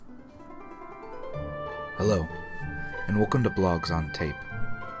Hello, and welcome to Blogs on Tape.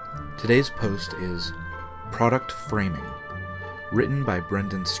 Today's post is Product Framing, written by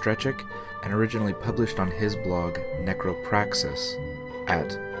Brendan Strechik and originally published on his blog Necropraxis at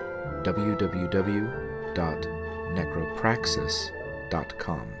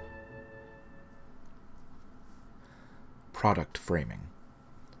www.necropraxis.com. Product Framing.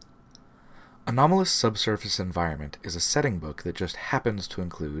 Anomalous Subsurface Environment is a setting book that just happens to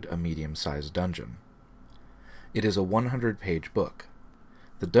include a medium-sized dungeon. It is a 100-page book.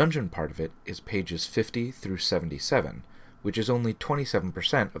 The dungeon part of it is pages 50 through 77, which is only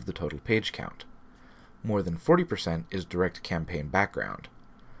 27% of the total page count. More than 40% is direct campaign background.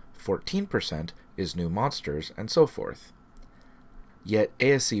 14% is new monsters, and so forth. Yet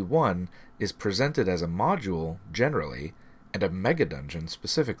ASE 1 is presented as a module generally, and a mega dungeon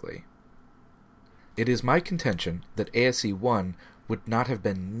specifically. It is my contention that ASE 1 would not have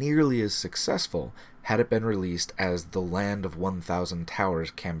been nearly as successful had it been released as the Land of 1000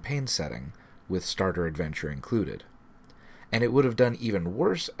 Towers campaign setting, with starter adventure included. And it would have done even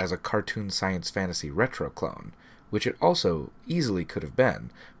worse as a cartoon science fantasy retro clone, which it also easily could have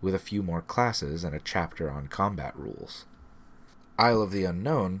been, with a few more classes and a chapter on combat rules. Isle of the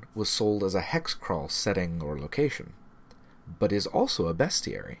Unknown was sold as a hexcrawl setting or location, but is also a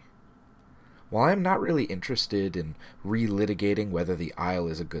bestiary. While I am not really interested in relitigating whether the Isle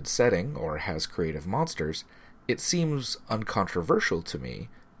is a good setting or has creative monsters, it seems uncontroversial to me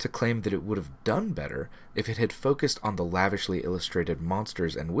to claim that it would have done better if it had focused on the lavishly illustrated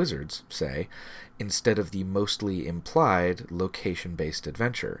monsters and wizards, say, instead of the mostly implied location-based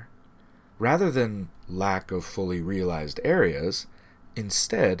adventure. Rather than lack of fully realized areas,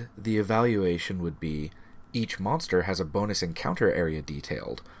 instead the evaluation would be each monster has a bonus encounter area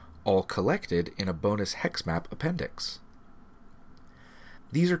detailed, all collected in a bonus hex map appendix.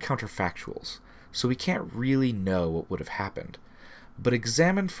 These are counterfactuals, so we can't really know what would have happened, but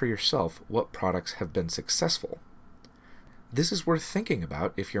examine for yourself what products have been successful. This is worth thinking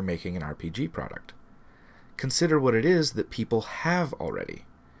about if you're making an RPG product. Consider what it is that people have already.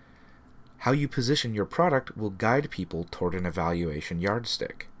 How you position your product will guide people toward an evaluation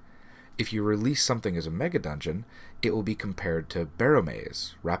yardstick. If you release something as a mega dungeon, it will be compared to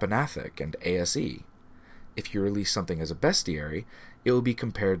Barrowmaze, Rapanathik, and ASE. If you release something as a bestiary, it will be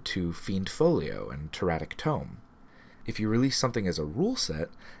compared to Fiend Folio and Tyrannic Tome. If you release something as a rule set,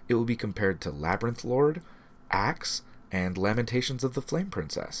 it will be compared to Labyrinth Lord, Axe, and Lamentations of the Flame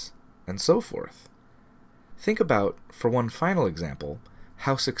Princess, and so forth. Think about, for one final example,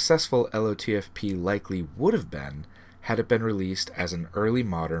 how successful LOTFP likely would have been had it been released as an early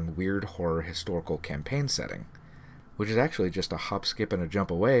modern weird horror historical campaign setting, which is actually just a hop, skip, and a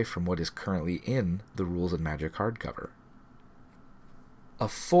jump away from what is currently in the Rules and Magic hardcover. A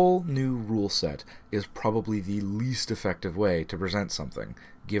full new rule set is probably the least effective way to present something,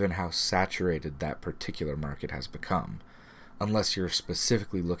 given how saturated that particular market has become, unless you're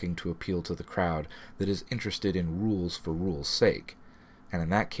specifically looking to appeal to the crowd that is interested in rules for rules' sake. And in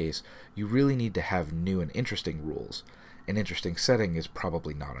that case, you really need to have new and interesting rules. An interesting setting is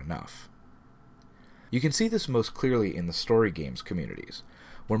probably not enough. You can see this most clearly in the story games communities,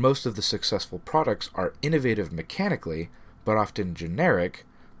 where most of the successful products are innovative mechanically, but often generic,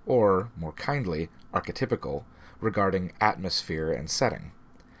 or, more kindly, archetypical, regarding atmosphere and setting.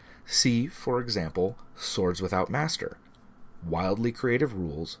 See, for example, Swords Without Master, wildly creative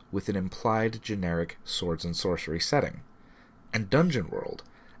rules with an implied generic swords and sorcery setting, and Dungeon World,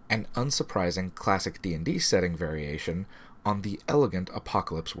 an unsurprising classic D&D setting variation on the elegant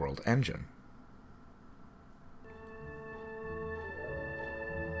Apocalypse World engine.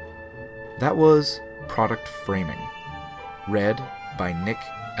 That was Product Framing, read by Nick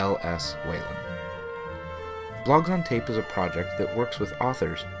L.S. Whalen. Blogs on Tape is a project that works with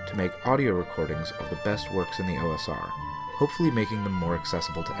authors to make audio recordings of the best works in the OSR, hopefully making them more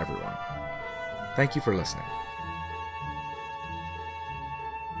accessible to everyone. Thank you for listening.